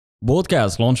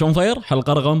بودكاست لونش اون فاير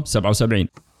حلقة رقم 77.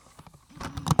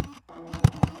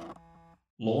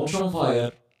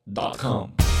 launchonfire.com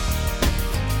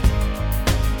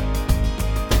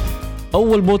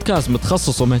أول بودكاست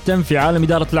متخصص ومهتم في عالم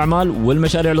إدارة الأعمال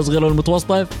والمشاريع الصغيرة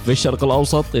والمتوسطة في الشرق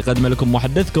الأوسط، يقدم لكم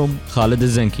محدثكم خالد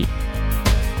الزنكي.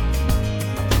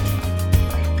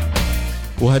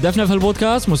 وهدفنا في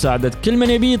البودكاست مساعدة كل من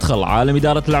يبي يدخل عالم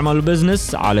إدارة الأعمال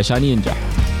والبزنس علشان ينجح.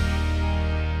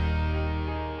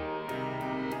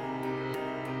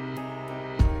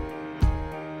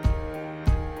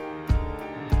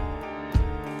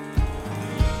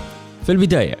 في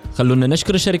البداية خلونا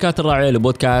نشكر الشركات الراعية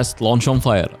لبودكاست لونش اون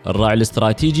فاير: الراعي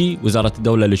الاستراتيجي وزارة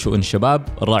الدولة لشؤون الشباب،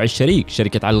 الراعي الشريك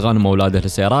شركة علي الغانم وأولاده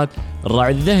للسيارات،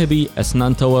 الراعي الذهبي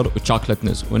أسنان تاور وشوكلت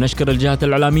نز، ونشكر الجهات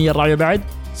الإعلامية الراعية بعد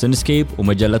سينسكيب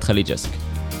ومجلة خليج اسك.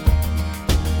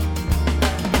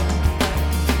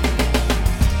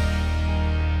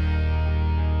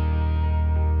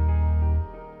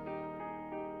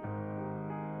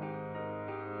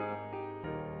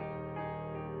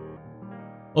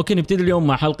 اوكي، نبتدي اليوم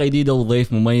مع حلقة جديدة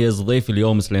وضيف مميز. ضيف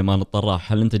اليوم سليمان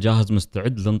الطراح. هل انت جاهز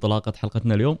مستعد لانطلاقة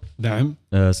حلقتنا اليوم؟ نعم.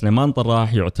 سليمان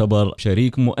الطراح يعتبر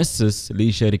شريك مؤسس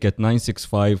لشركة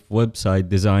 965 ويب سايت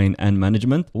ديزاين اند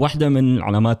مانجمنت، واحدة من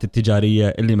العلامات التجارية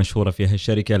اللي مشهورة فيها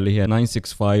الشركة اللي هي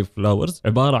 965 فلاورز،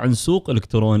 عبارة عن سوق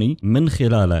الكتروني من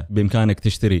خلاله بامكانك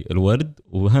تشتري الورد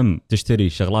وهم تشتري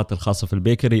الشغلات الخاصة في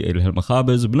البيكري اللي هي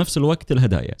المخابز، وبنفس الوقت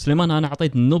الهدايا. سليمان، انا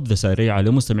اعطيت نبذة سريعة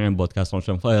لمستمعين بودكاست لونش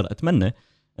اون فاير، اتمنى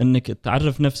انك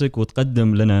تعرف نفسك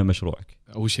وتقدم لنا مشروعك.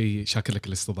 اول شيء شاكر لك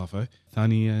الاستضافه.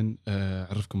 ثانيا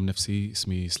اعرفكم نفسي،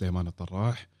 اسمي سليمان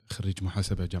الطراح، خريج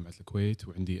محاسبه جامعه الكويت،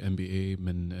 وعندي MBA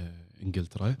من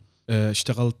انجلترا.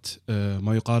 اشتغلت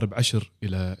ما يقارب 10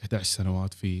 إلى 11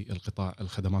 سنوات في القطاع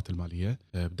الخدمات الماليه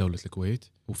بدوله الكويت،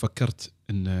 وفكرت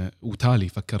وتالي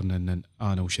فكرنا ان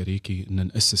انا وشريكي ان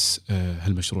ناسس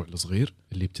هالمشروع الصغير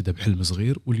اللي ابتدى بحلم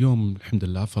صغير، واليوم الحمد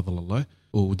لله فضل الله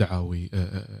ودعاوي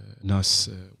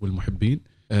ناس والمحبين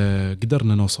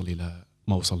قدرنا نوصل إلى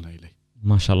ما وصلنا إليه.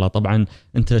 ما شاء الله. طبعا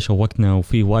أنت شوقتنا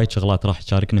وفي وايد شغلات راح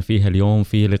تشاركنا فيها اليوم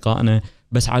في لقائنا،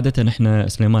 بس عادة إحنا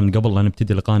سليمان قبل لا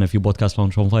نبتدي لقائنا في بودكاست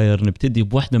لونش اون فاير نبتدي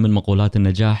بواحدة من مقولات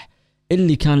النجاح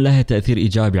اللي كان لها تأثير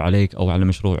إيجابي عليك أو على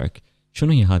مشروعك.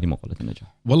 شنو هي هذه مقولة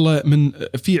النجاح؟ والله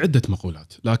في عدة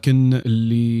مقولات، لكن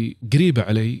اللي قريبة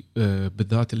علي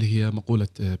بالذات اللي هي مقولة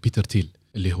بيتر تيل،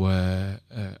 اللي هو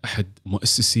أحد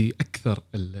مؤسسي أكثر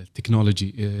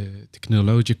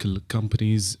تكنولوجيكال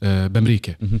كومبانيز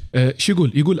بأمريكا. شو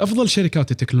يقول أفضل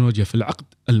شركات التكنولوجيا في العقد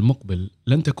المقبل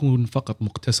لن تكون فقط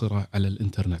مقتصرة على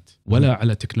الإنترنت ولا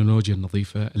على التكنولوجيا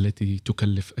النظيفة التي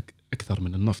تكلف أكثر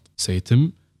من النفط.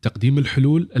 سيتم تقديم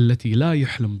الحلول التي لا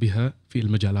يحلم بها في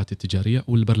المجالات التجارية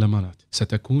والبرلمانات،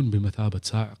 ستكون بمثابة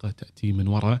صاعقة تأتي من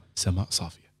وراء سماء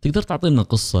صافية. تقدر تعطينا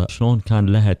قصة شلون كان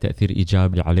لها تأثير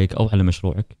إيجابي عليك أو على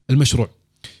مشروعك؟ المشروع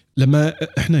لما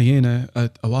احنا جينا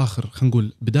أواخر خلينا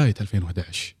نقول بداية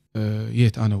 2011،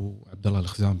 جيت أنا وعبد الله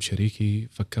الخزام شريكي،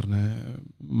 فكرنا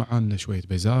معانا شوية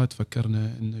بيزات،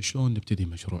 فكرنا إن شلون نبتدي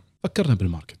مشروع. فكرنا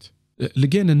بالماركت،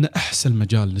 لقينا إن أحسن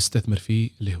مجال نستثمر فيه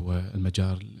اللي هو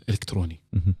المجال الإلكتروني.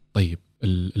 طيب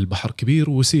البحر كبير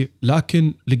ووسيع،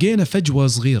 لكن لقينا فجوة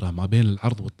صغيرة ما بين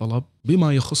العرض والطلب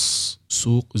بما يخص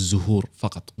سوق الزهور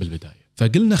فقط بالبداية.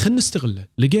 فقلنا خلنا نستغله.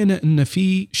 لقينا إن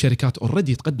في شركات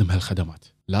أوريدي تقدم هالخدمات،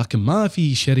 لكن ما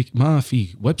في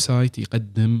ويب سايت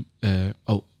يقدم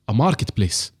أو ماركت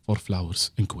بليس فور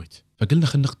فلاورز إن كويت. فقلنا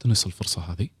خلنا نقتنص الفرصة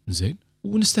هذه زين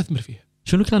ونستثمر فيها.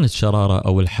 شنو كانت الشرارة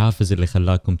أو الحافز اللي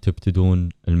خلاكم تبتدون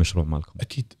المشروع مالكم؟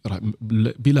 أكيد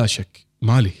بلا شك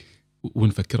مالي،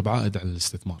 ونفكر بعائد على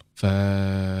الاستثمار.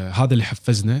 فهذا اللي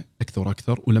حفزنا أكثر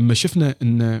وأكثر. ولما شفنا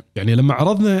إن يعني لما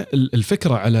عرضنا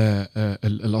الفكرة على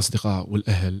الأصدقاء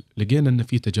والأهل، لقينا إن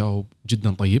في تجاوب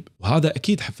جدا طيب، وهذا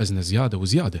أكيد حفزنا زيادة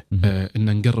وزيادة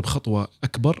إن نقرب خطوة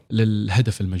أكبر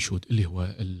للهدف المنشود اللي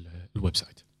هو الويب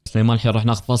سايت. سليمان، الحين راح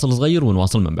ناخذ فاصل صغير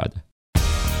ونواصل من بعده.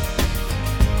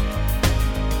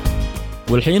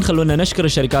 والحين خلونا نشكر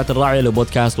الشركات الراعية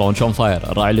لبودكاست لونش اون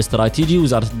فاير: الراعي الاستراتيجي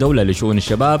وزارة الدولة لشؤون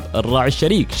الشباب، الراعي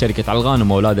الشريك شركة علي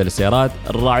الغانم وأولاده للسيارات،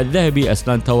 الراعي الذهبي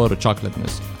أسنان تاور وشوكلت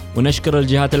نز، ونشكر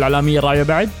الجهات الإعلامية الراعية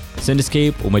بعد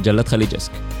سينسكيب ومجلة خليج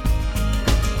اسك.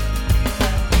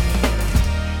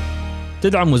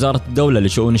 تدعم وزارة الدولة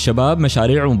لشؤون الشباب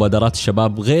مشاريع ومبادرات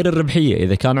الشباب غير الربحية.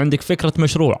 إذا كان عندك فكرة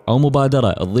مشروع أو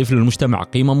مبادرة تضيف للمجتمع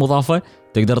قيمة مضافة،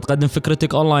 تقدر تقدم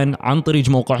فكرتك أونلاين عن طريق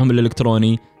موقعهم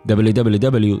الإلكتروني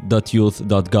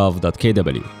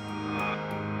www.youth.gov.kw.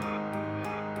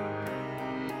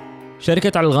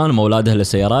 شركة علي الغانم وأولادها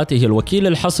للسيارات هي الوكيل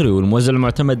الحصري والموزع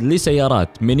المعتمد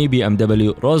لسيارات ميني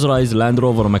BMW روز رايز لاند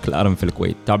روفر ماكلارن في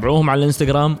الكويت. تابعوهم على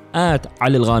الانستغرام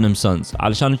 @علي الغانم سونز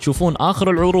علشان تشوفون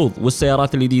آخر العروض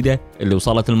والسيارات الجديدة اللي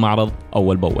وصلت المعرض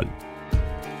أول بأول.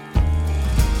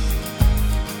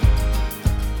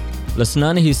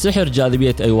 الأسنان هي سحر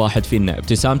جاذبية أي واحد فينا.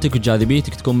 ابتسامتك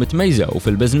وجاذبيتك تكون متميزة، وفي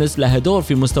البزنس لها دور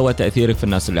في مستوى تأثيرك في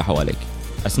الناس اللي حواليك.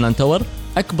 أسنان تاور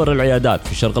أكبر العيادات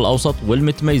في الشرق الأوسط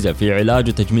والمتميزة في علاج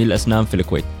وتجميل الأسنان في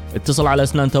الكويت. اتصل على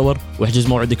أسنان تاور واحجز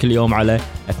موعدك اليوم على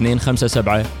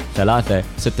 257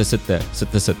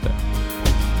 36666.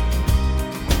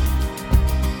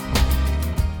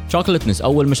 شوكولاتنس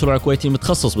أول مشروع كويتي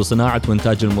متخصص بصناعة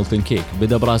وإنتاج المولتن كيك.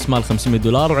 بدأ برأس مال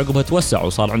 $500 وعقبها توسع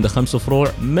وصار عنده 5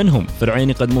 فروع، منهم فرعين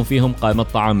يقدمون فيهم قائمة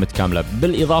طعام متكاملة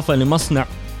بالإضافة لمصنع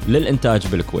للإنتاج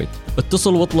بالكويت.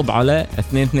 اتصل واطلب على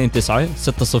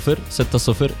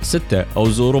 229-60606 أو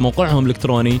زوروا موقعهم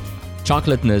الإلكتروني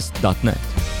chocolatness.net.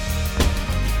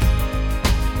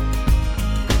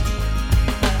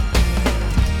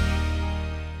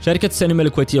 شركة السينما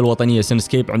الكويتية الوطنية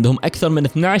سينسكيب عندهم أكثر من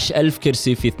 12,000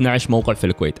 كرسي في 12 موقع في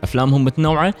الكويت. أفلامهم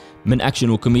متنوعة من أكشن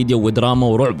وكوميديا ودراما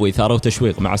ورعب وإثارة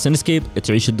وتشويق. مع سينسكيب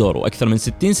تعيش الدور، وأكثر من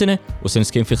 60 سنة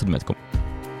وسينسكيب في خدمتكم.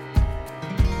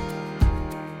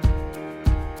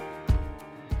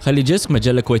 خلي جسك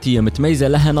مجلة كويتية متميزة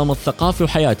لها نمط ثقافي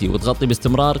وحياتي وتغطي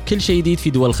باستمرار كل شيء جديد في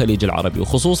دول الخليج العربي،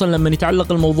 وخصوصا لما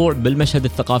يتعلق الموضوع بالمشهد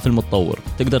الثقافي المتطور.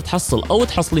 تقدر تحصل أو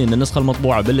تحصلين النسخة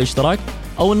المطبوعة بالاشتراك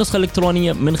أو النسخة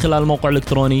الإلكترونية من خلال الموقع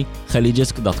الإلكتروني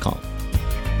khalijisk.com.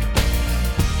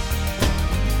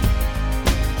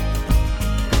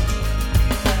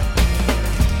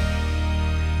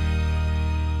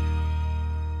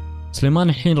 سليمان،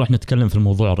 الحين راح نتكلم في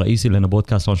الموضوع الرئيسي، لأن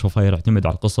بودكاست ران شوفاير يعتمد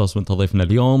على القصص، وانت ضيفنا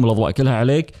اليوم والأضواء كلها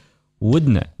عليك.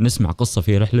 ودنا نسمع قصة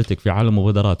في رحلتك في عالم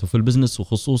المبادرات وفي البزنس،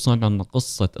 وخصوصا عن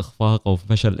قصة إخفاق أو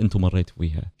فشل أنتم مريتوا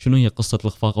فيها. شنو هي قصة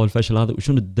الإخفاق أو الفشل هذا،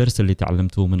 وشنو الدرس اللي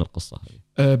تعلمتوه من القصة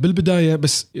هذه؟ بالبداية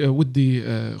بس ودي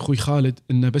أخوي خالد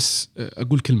إنه بس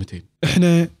أقول كلمتين.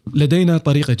 إحنا لدينا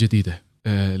طريقة جديدة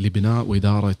لبناء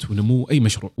وإدارة ونمو أي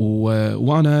مشروع،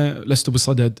 وأنا لست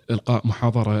بصدد إلقاء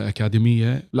محاضرة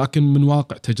أكاديمية، لكن من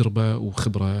واقع تجربة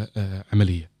وخبرة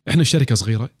عملية. إحنا الشركة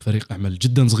صغيرة، فريق أعمال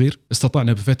جدا صغير،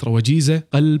 استطعنا بفترة وجيزة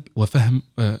قلب وفهم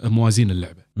موازين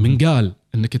اللعبة. من قال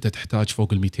أنك أنت تحتاج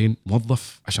فوق 200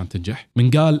 موظف عشان تنجح،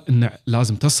 من قال أن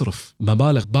لازم تصرف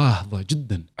مبالغ باهظة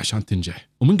جدا عشان تنجح،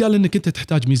 ومن قال أنك أنت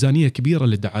تحتاج ميزانية كبيرة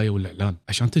للدعاية والإعلان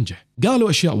عشان تنجح. قالوا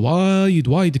أشياء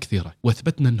وايد كثيرة،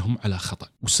 واثبتنا أنهم على خطأ،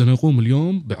 وسنقوم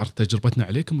اليوم بعرض تجربتنا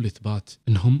عليكم لإثبات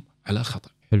أنهم على خطأ.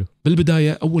 حلو.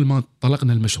 بالبداية أول ما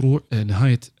طلقنا المشروع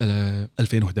نهاية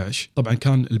 2011، طبعا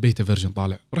كان البيتا فيرجن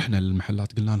طالع، رحنا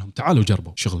للمحلات قلنا لهم تعالوا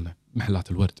جربوا شغلنا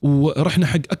محلات الورد، ورحنا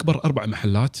حق أكبر 4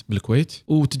 محلات بالكويت،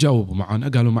 وتجاوبوا معنا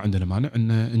قالوا ما عندنا مانع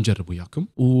أن نجرب وياكم،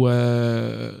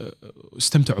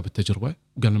 واستمتعوا بالتجربة،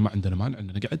 وقالوا ما عندنا مانع أن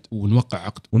نقعد ونوقع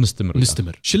عقد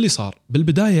ونستمر. شو اللي صار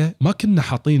بالبداية؟ ما كنا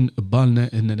حاطين ببالنا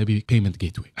أن نبي payment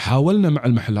gateway. حاولنا مع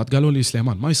المحلات، قالوا لي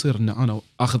سليمان ما يصير أن أنا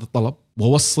أخذ الطلب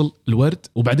ووصل الورد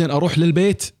وبعدين أروح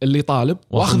للبيت اللي طالب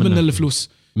وأخذ منه الفلوس.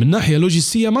 من ناحية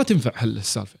لوجستية ما تنفع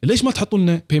هالسالفة، ليش ما تحطوا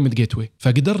لنا payment gateway؟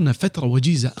 فقدرنا فترة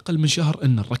وجيزة أقل من شهر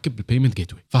أن نركب الpayment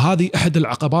gateway. فهذه أحد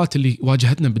العقبات اللي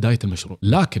واجهتنا بداية المشروع.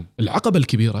 لكن العقبة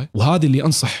الكبيرة، وهذه اللي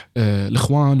أنصح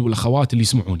الإخوان والأخوات اللي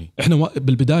يسمعوني، إحنا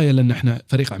بالبداية لأن إحنا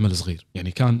فريق عمل صغير،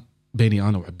 يعني كان بيني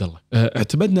أنا وعبد الله،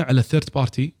 اعتمدنا على third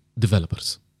party developers،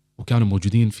 وكانوا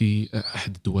موجودين في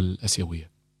أحد الدول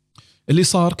الآسيوية. اللي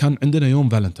صار كان عندنا يوم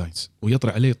فالنتاينز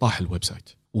ويطرح عليه طاح الويب سايت،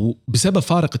 وبسبب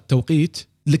فارق التوقيت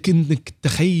لكنك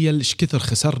تخيل ايش كثر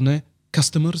خسرنا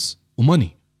كاستمرز وماني.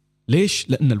 ليش؟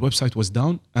 لأن الويب سايت was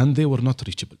down and they were not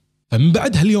reachable. فمن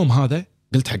بعد هاليوم هذا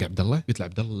قلت حق عبد الله، قلت له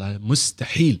عبد الله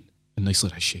مستحيل إنه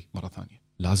يصير هالشيء مرة ثانية،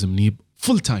 لازم نجيب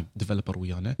فول تايم ديفلوبر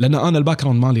ويانا، لأن أنا الباك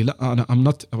جراوند مالي لا، أنا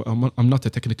I'm not a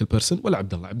technical person، ولا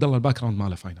عبد الله الباك جراوند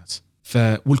ماله فاينانس.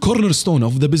 والكورنر ستون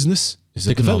اوف ذا بزنس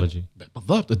تكنولوجي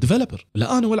بالضبط، الديفلوبر.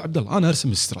 لا انا ولا عبد الله، انا ارسم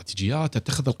الاستراتيجيات،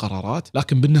 اتخذ القرارات،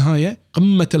 لكن بالنهايه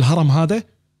قمه الهرم هذا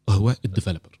هو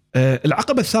الديفلوبر.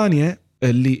 العقبه الثانيه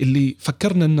اللي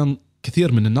فكرنا ان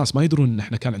كثير من الناس ما يدرون ان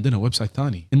احنا كان عندنا ويب سايت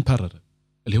ثاني ان بارلل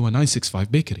اللي هو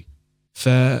 965 بيكري. ف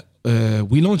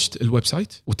وي لونشت الويب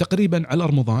سايت، وتقريبا على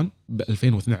رمضان ب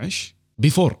 2012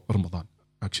 بيفور رمضان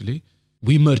اكشلي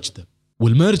وي ميرجد،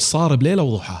 والميرج صار بليله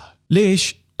وضحاها.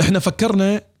 ليش؟ احنا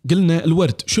فكرنا قلنا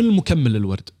الورد، شو المكمل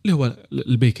للورد اللي هو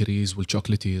البيكريز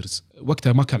والشوكليتيرز،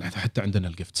 وقتها ما كان حتى عندنا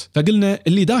الجفت. فقلنا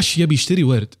اللي داش يبي يشتري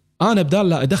ورد، انا بدال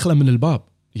لا ادخله من الباب،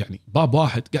 يعني باب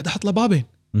واحد قاعد احط له بابين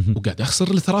وقاعد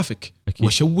اخسر الترافيك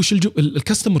واشوش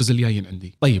الكاستمرز اللي جايين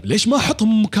عندي. طيب ليش ما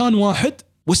احطهم مكان واحد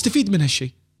واستفيد من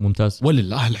هالشيء. ممتاز.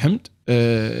 ولله الحمد.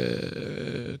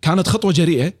 كانت خطوة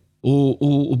جريئة،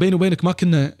 وبيني وبينك ما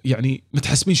كنا يعني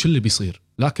متحسبين شو اللي بيصير،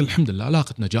 لكن الحمد لله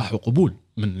لاقت نجاح وقبول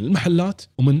من المحلات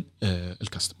ومن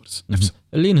الكاستمرز نفسه.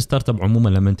 اللين ستارت اب عموما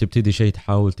لما تبتدي شيء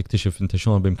تحاول تكتشف انت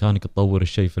شلون بامكانك تطور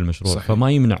الشيء في المشروع. صحيح.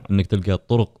 فما يمنع انك تلقى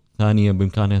طرق ثانية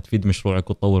بامكانها تفيد مشروعك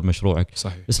وتطور مشروعك.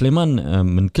 صحيح. سليمان،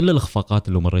 من كل الاخفاقات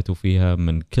اللي مريتوا فيها،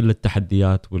 من كل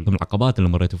التحديات والعقبات اللي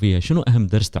مريتوا فيها، شنو اهم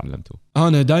درس تعلمته؟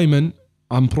 انا دائما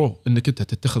عم برو انك انت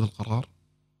تتخذ القرار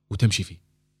وتمشي فيه،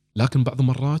 لكن بعض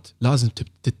المرات لازم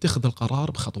تتخذ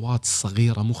القرار بخطوات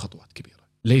صغيرة مو خطوات كبيرة.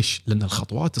 ليش؟ لأن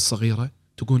الخطوات الصغيرة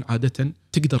تكون عادة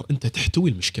تقدر أنت تحتوي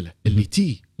المشكلة اللي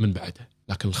تي من بعدها،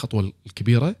 لكن الخطوة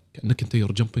الكبيرة كأنك أنت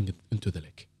you're jumping into the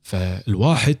lake.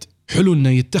 فالواحد حلو أنه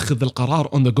يتخذ القرار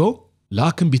on the go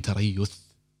لكن بتريث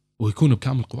ويكون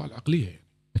بكامل قواه العقلية.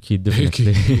 أكيد.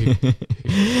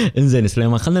 إنزين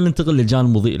سليمان، خلنا ننتقل للجانب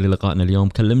المضيء للقائنا اليوم.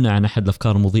 كلمنا عن أحد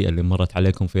الأفكار المضيئة اللي مرت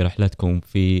عليكم في رحلتكم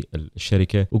في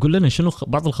الشركة، وقول لنا شنو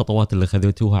بعض الخطوات اللي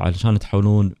خذيتوها علشان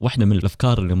تحولون واحدة من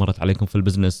الأفكار اللي مرت عليكم في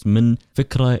البزنس من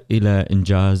فكرة إلى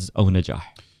إنجاز أو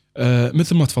نجاح.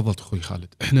 مثل ما تفضلت أخوي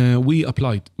خالد، إحنا we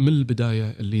applied من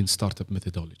البداية اللين ستارت اب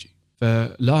ميثودولوجي،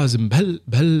 فلازم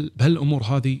بهالأمور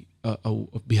هذه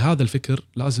أو بهذا الفكر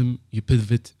لازم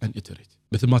يبيفت and iterate.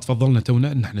 مثل ما تفضلنا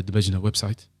تونا ان احنا دمجنا ويب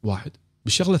سايت واحد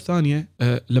بالشغله الثانيه.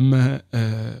 لما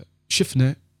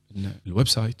شفنا ان الويب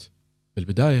سايت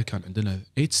بالبدايه كان عندنا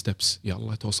 8 ستيبس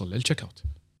يلا توصل للتشيك اوت،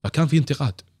 فكان في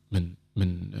انتقاد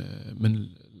من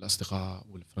الاصدقاء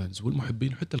والفريندز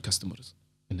والمحبين وحتى الكاستمرز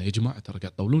انه يا جماعه ترى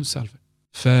قاعد تطولون السالفه.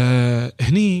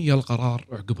 فهني يا القرار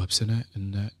عقبها بسنه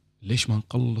ان ليش ما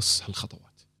نقلص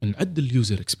هالخطوات، نعدل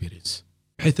اليوزر اكسبيرينس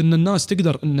بحيث ان الناس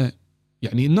تقدر ان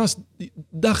يعني الناس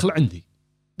داخل عندي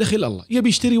دخل الله يبي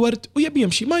يشتري ورد ويبي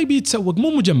يمشي، ما يبي يتسوق،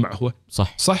 مو مجمع هو.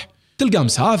 صح. تلقاه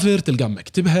مسافر، تلقاه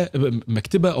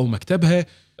مكتبه او مكتبها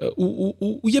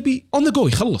ويبي on the go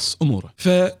يخلص اموره.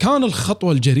 فكان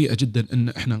الخطوه الجريئه جدا ان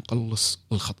احنا نقلص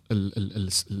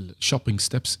الشوبينج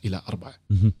ستيبس الى 4.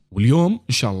 واليوم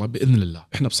ان شاء الله باذن الله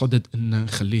احنا بصدد ان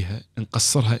نخليها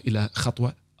نقصرها الى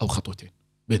خطوه او خطوتين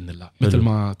بإذن الله، مثل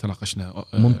ما تناقشنا.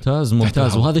 ممتاز.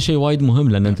 وهذا شيء وايد مهم،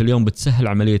 لأن أنت اليوم بتسهل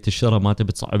عملية الشراء، ما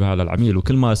تبي تصعبها على العميل،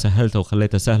 وكل ما سهلتها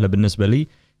وخليتها سهلة بالنسبة لي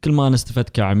كل ما أنا استفدت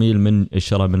كعميل من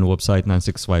الشراء من الويب سايت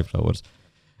 965 Flowers.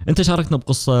 أنت شاركنا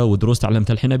بقصة ودروس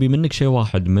تعلمتها. الحين أبي منك شيء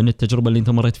واحد من التجربة اللي أنت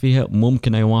مريت فيها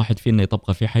ممكن أي واحد فينا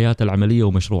يطبقه في حياته العملية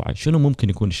ومشروعه. شنو ممكن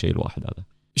يكون الشيء الواحد هذا؟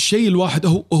 الشيء الواحد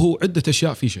هو عدة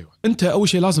أشياء في شيء. أنت أول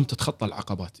شيء لازم تتخطى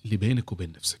العقبات اللي بينك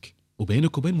وبين نفسك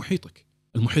وبينك وبين محيطك.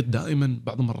 المحيط دائما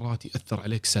بعض المرات يأثر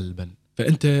عليك سلبا،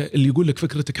 فأنت اللي يقول لك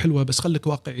فكرتك حلوة بس خلك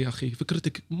واقعي يا أخي،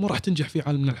 فكرتك مو راح تنجح في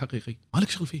عالمنا الحقيقي، مالك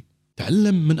شغل فيه.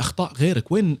 تعلم من أخطاء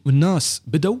غيرك، وين الناس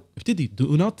بدوا ابتدي. do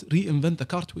not reinvent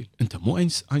the cartwheel. أنت مو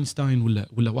أينشتاين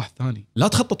ولا واحد ثاني. لا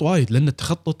تخطط وايد لأن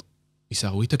التخطط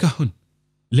يساوي تكهن.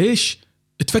 ليش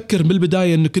تفكر من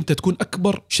البداية أنك أنت تكون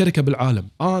أكبر شركة بالعالم،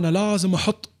 أنا لازم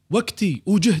أحط وقتي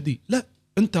وجهدي؟ لا،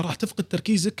 أنت راح تفقد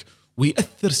تركيزك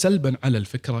ويأثر سلبا على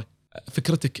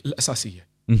فكرتك الأساسية.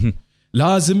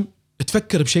 لازم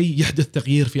تفكر بشيء يحدث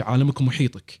تغيير في عالمك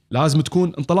ومحيطك. لازم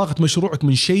تكون انطلاقة مشروعك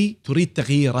من شيء تريد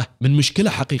تغييره، من مشكلة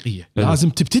حقيقية. لازم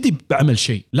تبتدي بعمل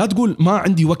شيء. لا تقول ما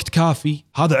عندي وقت كافي،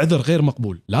 هذا عذر غير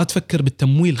مقبول. لا تفكر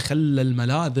بالتمويل، خلى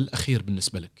الملاذ الأخير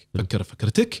بالنسبة لك. فكر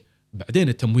فكرتك بعدين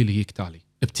التمويل يجيك تالي.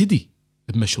 ابتدي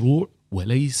بمشروع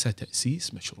وليس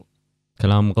تأسيس مشروع.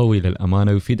 كلام قوي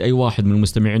للأمانة ويفيد أي واحد من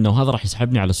المستمعين. وهذا راح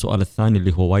يسحبني على السؤال الثاني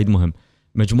اللي هو وايد مهم.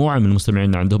 مجموعة من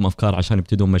المستمعين عندهم أفكار عشان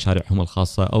يبتدون مشاريعهم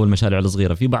الخاصة أو المشاريع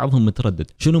الصغيرة، في بعضهم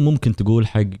متردد. شنو ممكن تقول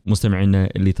حق مستمعينا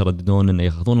اللي يترددون إنه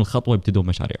ياخذون الخطوة يبتدون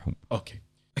مشاريعهم؟ أوكي،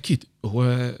 أكيد هو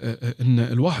إن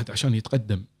الواحد عشان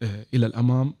يتقدم إلى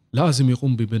الأمام لازم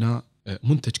يقوم ببناء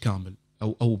منتج كامل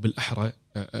أو بالأحرى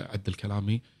عدل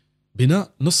كلامي،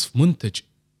 بناء نصف منتج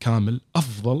كامل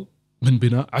أفضل من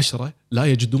بناء 10 لا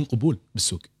يجدون قبول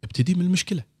بالسوق. ابتدي من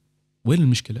المشكلة. وين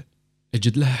المشكلة؟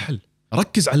 اجد لها حل.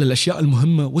 ركز على الأشياء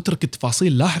المهمة وترك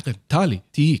التفاصيل لاحقا تالي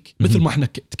تيك. مثل ما احنا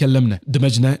تكلمنا،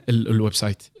 دمجنا الويب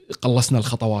سايت، قلصنا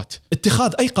الخطوات.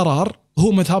 اتخاذ أي قرار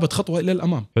هو مثابة خطوة إلى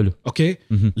الأمام. حلو. أوكي.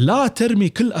 لا ترمي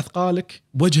كل أثقالك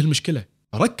بوجه المشكلة.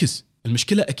 ركز،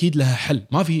 المشكلة أكيد لها حل،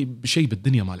 ما في شيء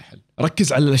بالدنيا ما له حل.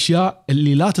 ركز على الأشياء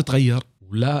اللي لا تتغير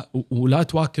ولا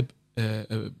تواكب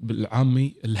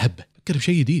بالعامي الهبة. فكر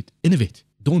بشيء جديد.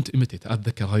 innovate don't imitate.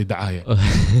 أتذكر هاي دعاية.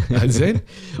 زين.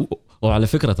 وعلى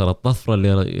فكرة ترى الطفرة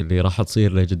اللي راح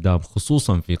تصير لقدام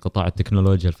خصوصا في قطاع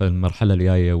التكنولوجيا في المرحلة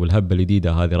الجاية والهبة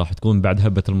الجديدة هذه راح تكون بعد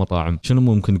هبة المطاعم. شنو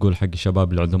ممكن نقول حق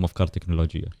الشباب اللي عندهم أفكار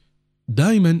تكنولوجية؟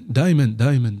 دائما دائما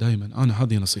دائما دائما انا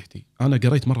هذه نصيحتي. انا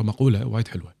قريت مره مقوله وايد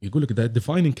حلوه يقول لك the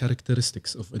defining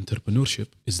characteristics of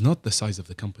entrepreneurship is not the size of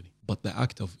the company but the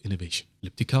act of innovation.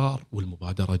 الابتكار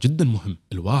والمبادره جدا مهم.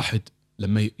 الواحد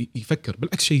لما يفكر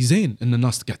بالعكس شيء زين ان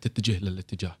الناس قاعد تتجه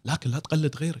للاتجاه، لكن لا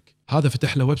تقلد غيرك. هذا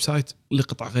فتح له ويب سايت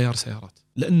لقطع غيار سيارات،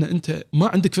 لان انت ما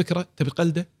عندك فكره تبي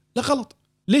تقلده، لا غلط.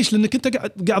 ليش؟ لانك انت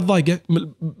قاعد ضايقه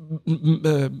من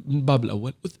الباب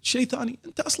الاول. شيء ثاني،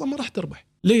 انت اصلا ما راح تربح.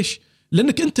 ليش؟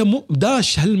 لانك انت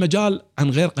داش هالمجال عن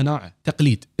غير قناعه،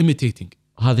 تقليد، imitating.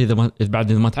 هذه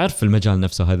إذا ما تعرف المجال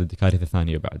نفسه، هذه كارثه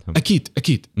ثانيه بعدهم.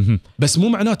 اكيد بس مو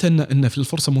معناته ان في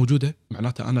الفرصه موجوده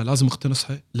معناته انا لازم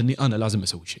اقتنصها، لاني انا لازم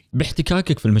اسوي شيء.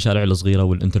 باحتكاكك في المشاريع الصغيره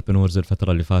والانتربرنورز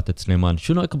الفتره اللي فاتت سليمان،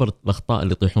 شنو اكبر الاخطاء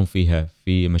اللي يطيحون فيها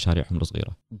في مشاريعهم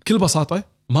الصغيره؟ بكل بساطه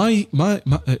ما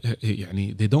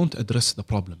يعني they don't address the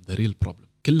problem, the real problem.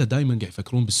 كله دائما قاعد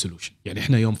يفكرون بالسولوشن. يعني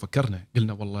احنا يوم فكرنا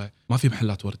قلنا والله ما في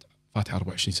محلات ورد فاتحه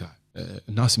 24 ساعه،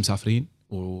 الناس مسافرين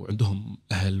وعندهم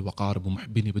اهل وقارب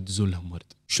ومحبين يدزون لهم ورد،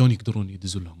 شلون يقدرون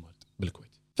يدزون لهم ورد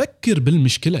بالكويت؟ فكر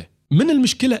بالمشكله. من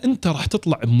المشكله انت راح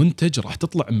تطلع بمنتج، راح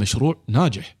تطلع بمشروع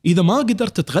ناجح. اذا ما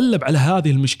قدرت تتغلب على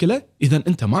هذه المشكله، اذا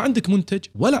انت ما عندك منتج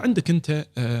ولا عندك انت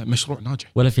مشروع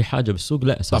ناجح، ولا في حاجه بالسوق.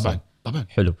 لا اساسا. طبعا.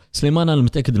 حلو سليمان، انا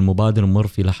متاكد المبادر مر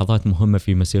في لحظات مهمه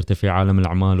في مسيرته في عالم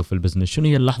الاعمال وفي البزنس. شنو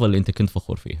هي اللحظه اللي انت كنت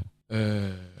فخور فيها؟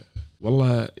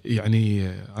 والله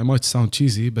يعني I might sound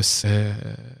cheesy بس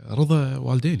رضا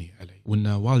والديني علي. وإن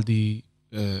والدي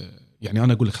يعني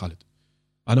أنا أقول لك خالد،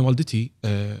 أنا والدتي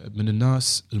من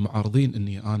الناس المعارضين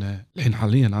إني أنا الحين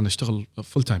حاليا أنا أشتغل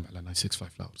فول تايم على 965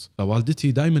 Flowers.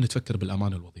 فوالدتي دائما تفكر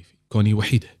بالأمان الوظيفي كوني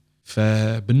وحيدة.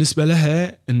 فبالنسبة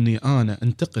لها إني أنا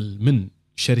أنتقل من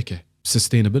شركة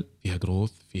sustainable فيها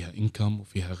growth فيها income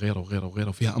وفيها غيره وغيره وغيره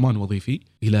وفيها أمان وظيفي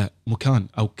إلى مكان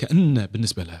أو كأنه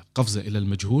بالنسبة لها قفزة إلى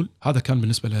المجهول، هذا كان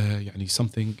بالنسبة لها يعني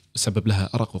something سبب لها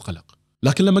أرق وقلق.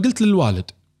 لكن لما قلت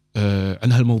للوالد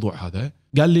عن هالموضوع هذا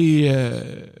قال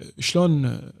لي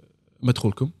شلون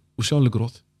مدخولكم وشلون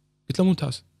الجروث؟ قلت له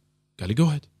ممتاز. قال لي go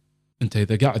ahead، أنت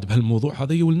إذا قاعد بهالموضوع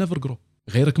هذا you will never grow،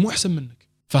 غيرك مو أحسن منك.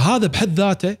 فهذا بحد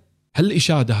ذاته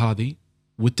هالإشادة هذه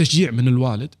والتشجيع من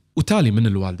الوالد وتالي من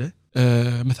الوالدة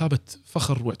مثابة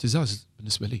فخر واعتزاز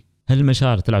بالنسبة لي. هل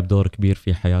المشاعر تلعب دور كبير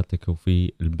في حياتك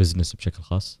وفي البزنس بشكل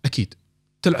خاص؟ أكيد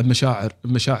تلعب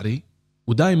مشاعري،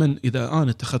 ودائما إذا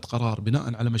أنا اتخذت قرار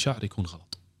بناء على مشاعري يكون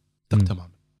غلط تماما.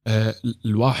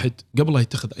 الواحد قبل لا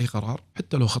يتخذ أي قرار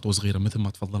حتى لو خطوة صغيرة مثل ما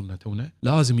تفضلنا تونا،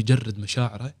 لازم يجرد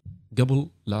مشاعره قبل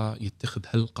لا يتخذ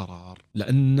هالقرار،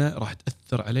 لأنه راح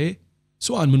تأثر عليه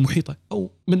سواء من محيطه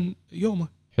أو من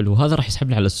يومه. حلو، هذا راح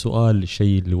يسحبني على السؤال،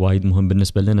 الشيء اللي وايد مهم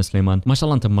بالنسبه لنا سليمان. ما شاء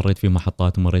الله انت مريت في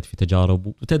محطات ومريت في تجارب،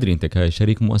 وتدري انت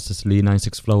كشريك مؤسس ل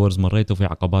 96 فلاورز مريتوا في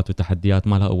عقبات وتحديات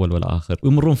ما لها اول ولا اخر،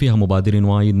 ويمرون فيها مبادرين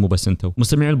وايد، مو بس انتوا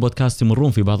مستمعين البودكاست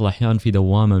يمرون في بعض الاحيان في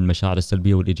دوامه من المشاعر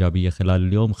السلبيه والايجابيه خلال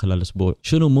اليوم وخلال الاسبوع.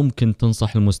 شنو ممكن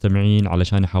تنصح المستمعين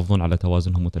علشان يحافظون على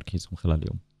توازنهم وتركيزهم خلال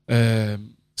اليوم؟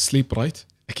 سليب رايت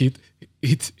اكيد،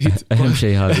 ايت اهم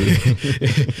شيء هذه.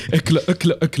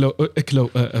 اكلوا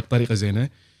بطريقه زينه.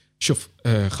 شوف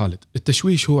خالد،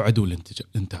 التشويش هو عدو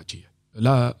الانتاجيه.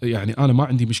 لا يعني انا ما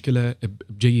عندي مشكله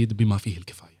بجيد بما فيه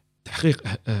الكفايه. تحقيق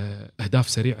اهداف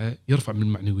سريعه يرفع من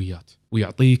المعنويات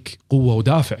ويعطيك قوه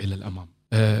ودافع الى الامام.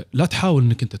 لا تحاول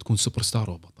انك انت تكون سوبر ستار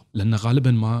وبطل، لان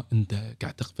غالبا ما انت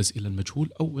قاعد تقفز الى المجهول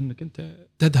او انك انت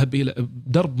تذهب الى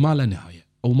درب ما لا نهايه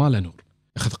او ما لا نور.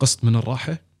 اخذ قسط من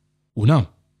الراحه ونام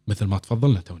مثل ما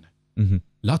تفضلنا تونا.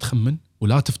 لا تخمن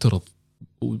ولا تفترض،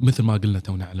 ومثل ما قلنا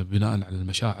تونا على بناء على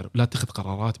المشاعر. لا تتخذ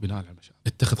قرارات بناء على المشاعر،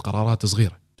 اتخذ قرارات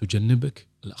صغيرة تجنبك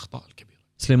الأخطاء الكبيرة.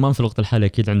 سليمان، في الوقت الحالي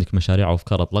أكيد عندك مشاريع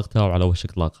وأفكار أطلقتها وعلى وشك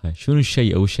إطلاقها. شنو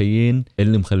الشيء أو الشيئين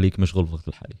اللي مخليك مشغول في الوقت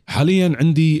الحالي؟ حاليا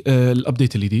عندي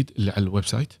الأبديت الجديد اللي على الويب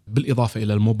سايت، بالإضافة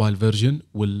إلى الموبايل فيرجن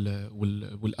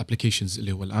والابليكيشنز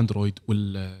اللي هو الأندرويد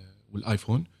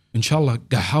والآيفون. إن شاء الله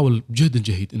قاعد أحاول بجهد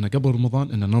جهيد إن قبل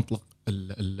رمضان إن نطلق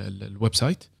الويب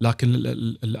سايت، لكن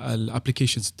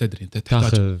الابليكيشنز تدري انت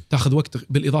تاخذ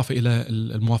وقت، بالاضافه الى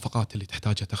الموافقات اللي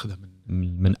تحتاجها تاخذها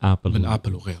من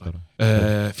ابل وغيره.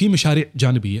 في مشاريع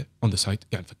جانبيه اون ذا سايت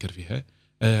قاعد نفكر فيها،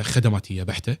 خدماتيه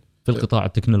بحته في القطاع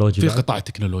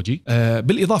التكنولوجي.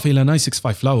 بالاضافه الى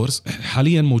 965 فلاورز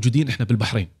حاليا موجودين احنا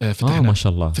بالبحرين. فتحنا ما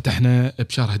شاء الله، فتحنا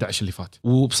بشهر 11 اللي فات،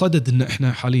 وبصدد ان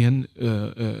احنا حاليا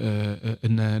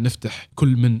ان نفتح كل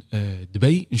من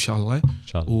دبي ان شاء الله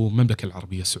ومملكه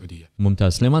العربيه السعوديه.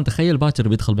 ممتاز. سليمان، تخيل باكر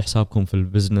بيدخل بحسابكم في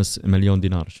البزنس $1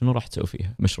 مليون، شنو راح تسوي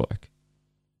فيها مشروعك؟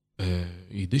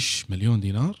 يدش $1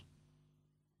 مليون؟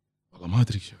 والله ما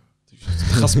ادري،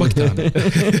 خصبكت انا.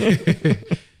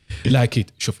 لا أكيد.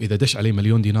 شوف، إذا دش عليه $1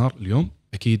 مليون اليوم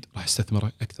اكيد راح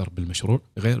استثمر اكثر بالمشروع،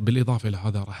 غير بالاضافه الى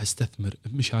هذا راح استثمر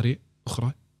بمشاريع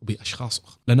اخرى وباشخاص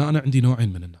اخرى، لان انا عندي نوعين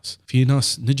من الناس، في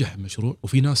ناس نجح بمشروع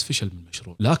وفي ناس فشل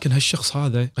بالمشروع، لكن هالشخص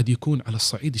هذا قد يكون على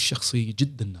الصعيد الشخصي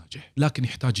جدا ناجح لكن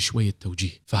يحتاج شويه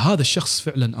توجيه، فهذا الشخص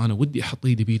فعلا انا ودي احط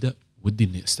ايدي بيده، ودي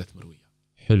اني استثمر وياه.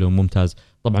 حلو، ممتاز.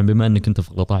 طبعا بما انك انت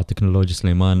في قطاع التكنولوجيا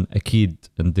سليمان، اكيد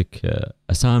عندك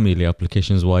اسامي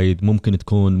لابلكيشنز وايد ممكن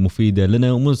تكون مفيده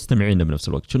لنا ومستمعينا بنفس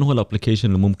الوقت. شنو هو الابلكيشن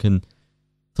اللي ممكن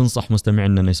تنصح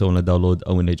مستمعينا انه يسوون له داونلود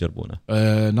او انه يجربونه؟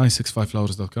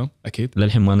 965flowers.com اكيد.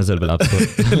 للحين ما نزل بالاب ستور.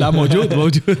 لا موجود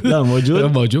لا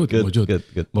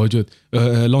موجود.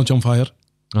 لونش اون فاير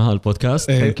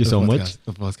البودكاست. ثانك يو سو ماتش.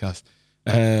 البودكاست.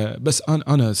 بس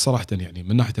انا صراحه يعني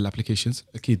من ناحيه الابلكيشنز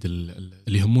اكيد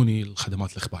اللي يهموني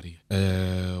الخدمات الاخباريه.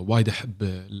 وايد احب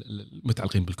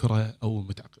المتعلقين بالكره او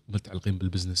متعلقين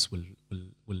بالبزنس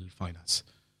والفاينانس.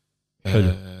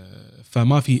 حلو.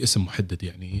 فما في اسم محدد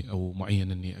يعني او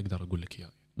معين اني اقدر اقول لك اياه.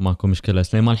 ماكو مشكله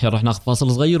سليمان، الحين راح ناخذ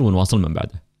فاصل صغير ونواصل من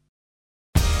بعده.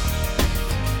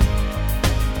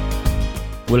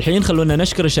 والحين خلونا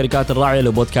نشكر الشركات الراعية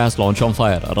لبودكاست لونش اون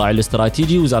فاير: الراعي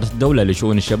الاستراتيجي وزارة الدولة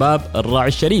لشؤون الشباب، الراعي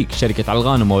الشريك شركة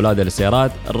علغانم وأولادها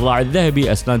للسيارات، الراعي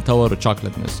الذهبي أسنان تاور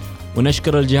وتشوكلتنس.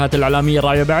 ونشكر الجهات الإعلامية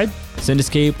الراعية بعد: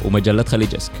 سينسكيب ومجلة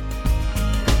خليجسك.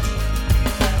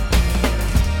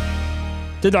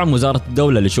 تدعم وزارة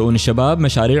الدولة لشؤون الشباب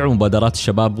مشاريع ومبادرات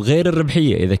الشباب غير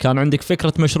الربحية. إذا كان عندك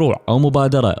فكرة مشروع أو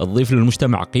مبادرة تضيف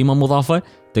للمجتمع قيمة مضافة،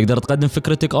 تقدر تقدم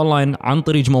فكرتك أونلاين عن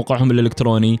طريق موقعهم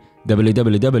الإلكتروني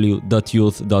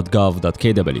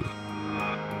www.youth.gov.kw.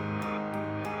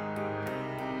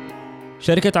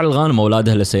 شركة علغانم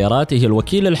وأولادها للسيارات هي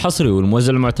الوكيل الحصري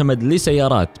والموزع المعتمد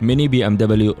لسيارات ميني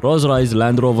BMW، روز رايز،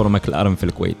 لاند روفر ومكلارن في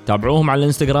الكويت. تابعوهم على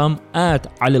الانستغرام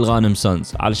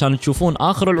 @علي_الغانم_سونز علشان تشوفون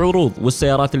آخر العروض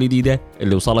والسيارات الجديدة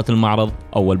اللي وصلت المعرض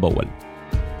أول بأول.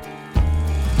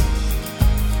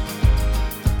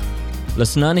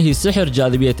 الأسنان هي سحر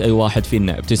جاذبية أي واحد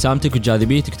فينا. ابتسامتك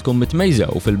وجاذبيتك تكون متميزة،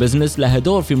 وفي البزنس لها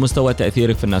دور في مستوى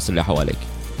تأثيرك في الناس اللي حواليك.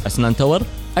 أسنان تاور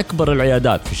أكبر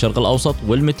العيادات في الشرق الأوسط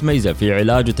والمتميزة في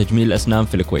علاج وتجميل الأسنان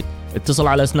في الكويت. اتصل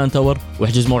على أسنان تاور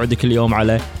واحجز موعدك اليوم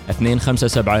على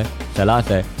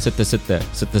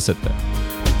 257-36666.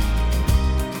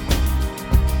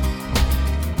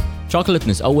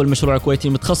 تشوكلتنس أول مشروع كويتي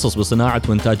متخصص بصناعة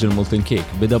وإنتاج المولتن كيك.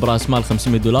 بدأ برأس مال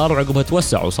 $500 وعقبها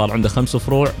توسع وصار عنده 5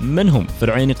 فروع، منهم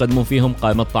فرعين يقدمون فيهم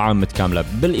قائمة طعام متكاملة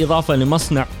بالإضافة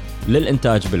لمصنع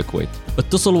للإنتاج بالكويت.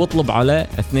 اتصل واطلب على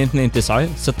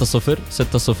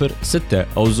 229-60606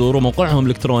 أو زوروا موقعهم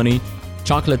الإلكتروني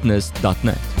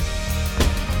chocolatness.net.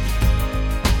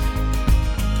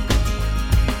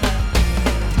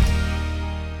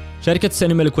 شركة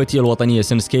السينما الكويتية الوطنية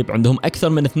سينسكيب عندهم أكثر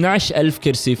من 12,000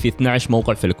 كرسي في 12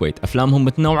 موقع في الكويت. أفلامهم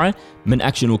متنوعة من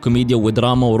أكشن وكوميديا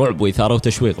ودراما ورعب وإثارة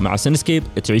وتشويق. مع سينسكيب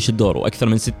تعيش الدور، وأكثر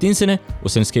من 60 سنة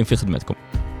وسينسكيب في خدمتكم.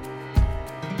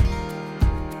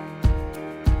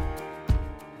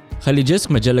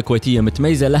 خليجسك مجلة كويتية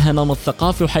متميزة لها نمط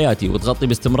ثقافي وحياتي، وتغطي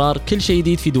باستمرار كل شيء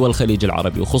جديد في دول الخليج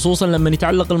العربي، وخصوصا لما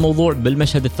يتعلق الموضوع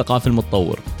بالمشهد الثقافي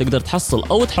المتطور. تقدر تحصل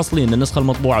أو تحصلين النسخة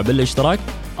المطبوعة بالاشتراك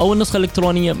أو النسخة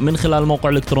الإلكترونية من خلال الموقع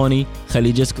الإلكتروني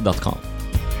khalijisk.com.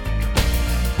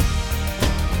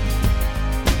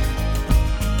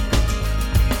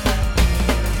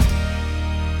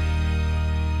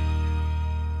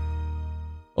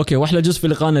 اوكي، واحلى جزء في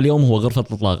لقائنا اليوم هو غرفة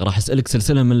الإطلاق. راح أسألك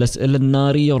سلسلة من الأسئلة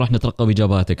النارية وراح نترقب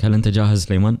إجاباتك. هل أنت جاهز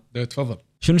سليمان؟ تفضل.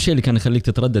 شنو الشيء اللي كان يخليك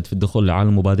تتردد في الدخول لعالم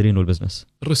المبادرين والبزنس؟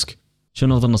 الريسك.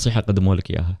 شنو أفضل نصيحة قدموا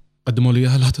لك إياها؟ قدموا لي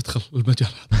إياها لا تدخل المجال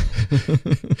هذا.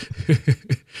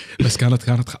 بس كانت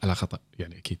على خطأ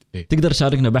يعني أكيد. تقدر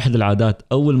تشاركنا بأحد العادات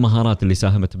أو المهارات اللي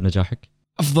ساهمت بنجاحك؟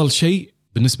 أفضل شيء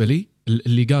بالنسبة لي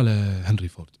اللي قاله هنري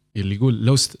فورد، اللي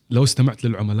يقول لو استمعت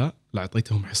للعملاء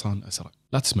لأعطيتهم حصان أسرع.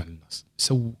 لا تسمع للناس،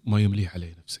 سو ما يمليه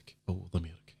عليه نفسك أو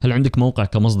ضميرك. هل عندك موقع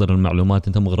كمصدر المعلومات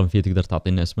أنت مغرم فيه تقدر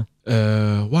تعطينا اسمه؟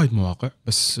 وايد مواقع،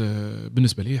 بس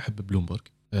بالنسبة لي أحب بلومبرج،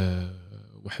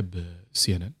 وأحب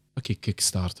CNN، أكيد كيك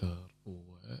ستارتر،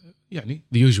 ويعني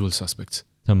the usual suspects.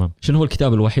 تمام. شنو هو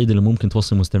الكتاب الوحيد اللي ممكن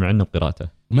توصي مستمعينا بقراءته؟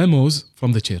 Memos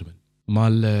from the Chairman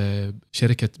مال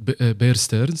شركة بير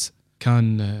ستيرنز.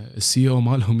 كان السي او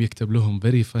مالهم يكتب لهم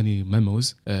very funny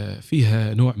memos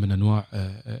فيها نوع من انواع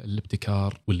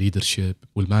الابتكار والليدرشيب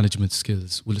والمانجمنت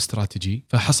سكيلز والاستراتيجي،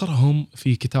 فحصرهم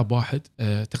في كتاب واحد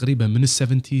تقريبا من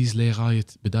ال70s لغايه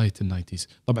بدايه ال90s.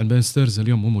 طبعا بير ستيرنز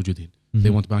اليوم مو موجودين، they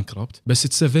went bankrupt، بس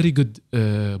it's a very good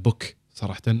book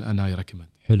صراحه انا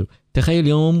recommend. حلو. تخيل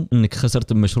يوم انك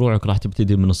خسرت بمشروعك راح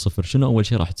تبتدي من الصفر، شنو اول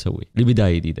شيء راح تسوي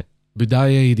لبدايه جديده؟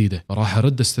 بدايه جديده راح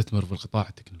ارد استثمر في القطاع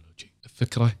التكنولوجي،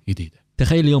 فكره جديده.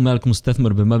 تخيل اليوم مالك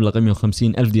مستثمر بمبلغ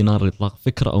 150,000 دينار لإطلاق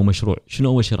فكرة أو مشروع، شنو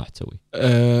أول شيء راح تسوي؟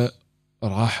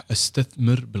 راح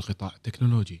أستثمر بالقطاع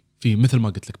التكنولوجي في مثل ما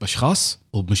قلت لك بأشخاص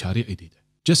وبمشاريع جديدة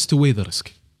just to weigh the risk.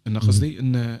 إن قصدي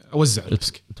إن أوزع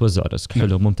الريسك. توزع الريسك.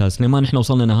 حلو ممتاز. سليمان إحنا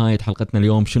وصلنا نهاية حلقتنا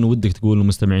اليوم، شنو ودك تقول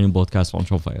للمستمعين بودكاست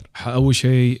لونش أون فاير؟ أول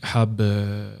شيء حاب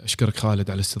أشكرك خالد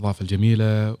على الاستضافة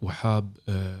الجميلة، وحاب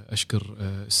أشكر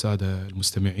السادة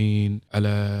المستمعين على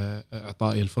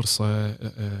إعطائي الفرصة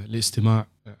لاستماع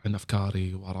عن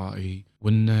أفكاري وآرائي،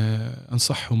 وأن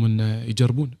أنصحهم أن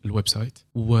يجربون الويب سايت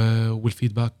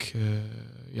والفيدباك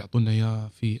يعطونا إياه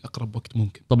في أقرب وقت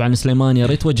ممكن. طبعا سليمان يا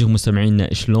ريت توجه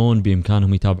مستمعينا شلون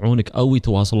بإمكانهم يتابعونك أو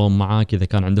يتواصلون معاك إذا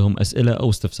كان عندهم أسئلة أو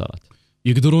استفسارات.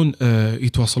 يقدرون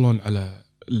يتواصلون على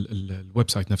الويب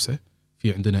سايت نفسه،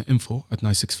 في عندنا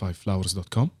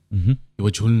info@965flowers.com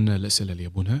يوجهون لنا الأسئلة اللي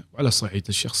يبونها، وعلى الصعيد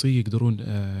الشخصي يقدرون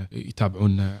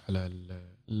يتابعونا على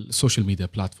السوشيال ميديا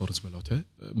بلاتفورمز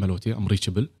ملوتي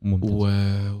أمريتشبل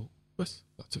وبس.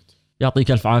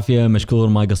 يعطيك ألف عافية، مشكور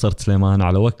ما قصرت سليمان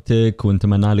على وقتك،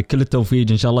 ونتمنى لك كل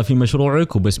التوفيق إن شاء الله في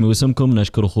مشروعك. وباسمي واسمكم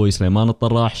نشكر أخوي سليمان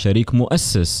الطراح، شريك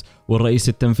مؤسس والرئيس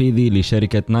التنفيذي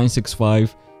لشركة 965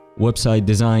 ويب سايت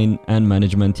ديزاين أند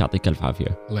مانجمنت. يعطيك ألف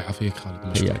عافية. الله يعافيك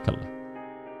خالد، حياك الله.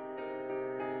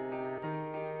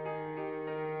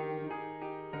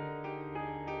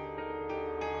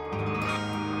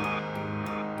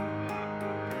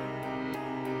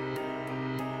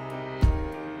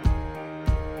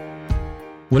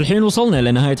 والحين وصلنا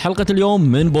لنهاية حلقة اليوم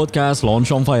من بودكاست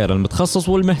لونش أون فاير، المتخصص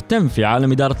والمهتم في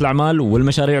عالم إدارة الأعمال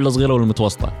والمشاريع الصغيرة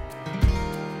والمتوسطة.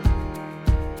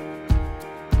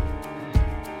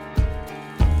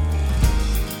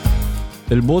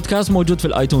 البودكاست موجود في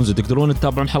الآيتونز، وتقدرون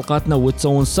تتابعون حلقاتنا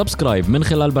وتسوون سبسكرايب من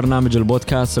خلال برنامج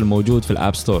البودكاست الموجود في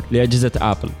الآب ستور لأجهزة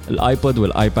آبل، الآيبود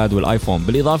والآيباد والآيفون،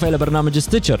 بالإضافة إلى برنامج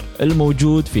ستيتشر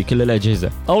الموجود في كل الأجهزة،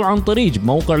 أو عن طريق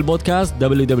موقع البودكاست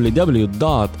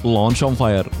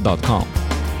www.launchonfire.com.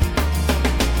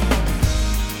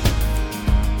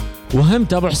 وهم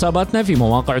تابعوا حساباتنا في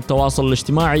مواقع التواصل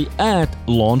الاجتماعي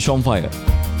 @launchonfire.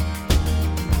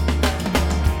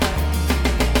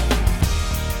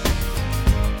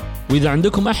 وإذا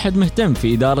عندكم أحد مهتم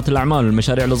في إدارة الأعمال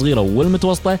والمشاريع الصغيرة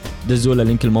والمتوسطة، دزوا له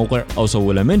لينك الموقع أو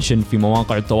سووا له منشن في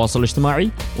مواقع التواصل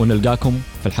الاجتماعي، ونلقاكم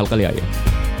في الحلقة الجاية.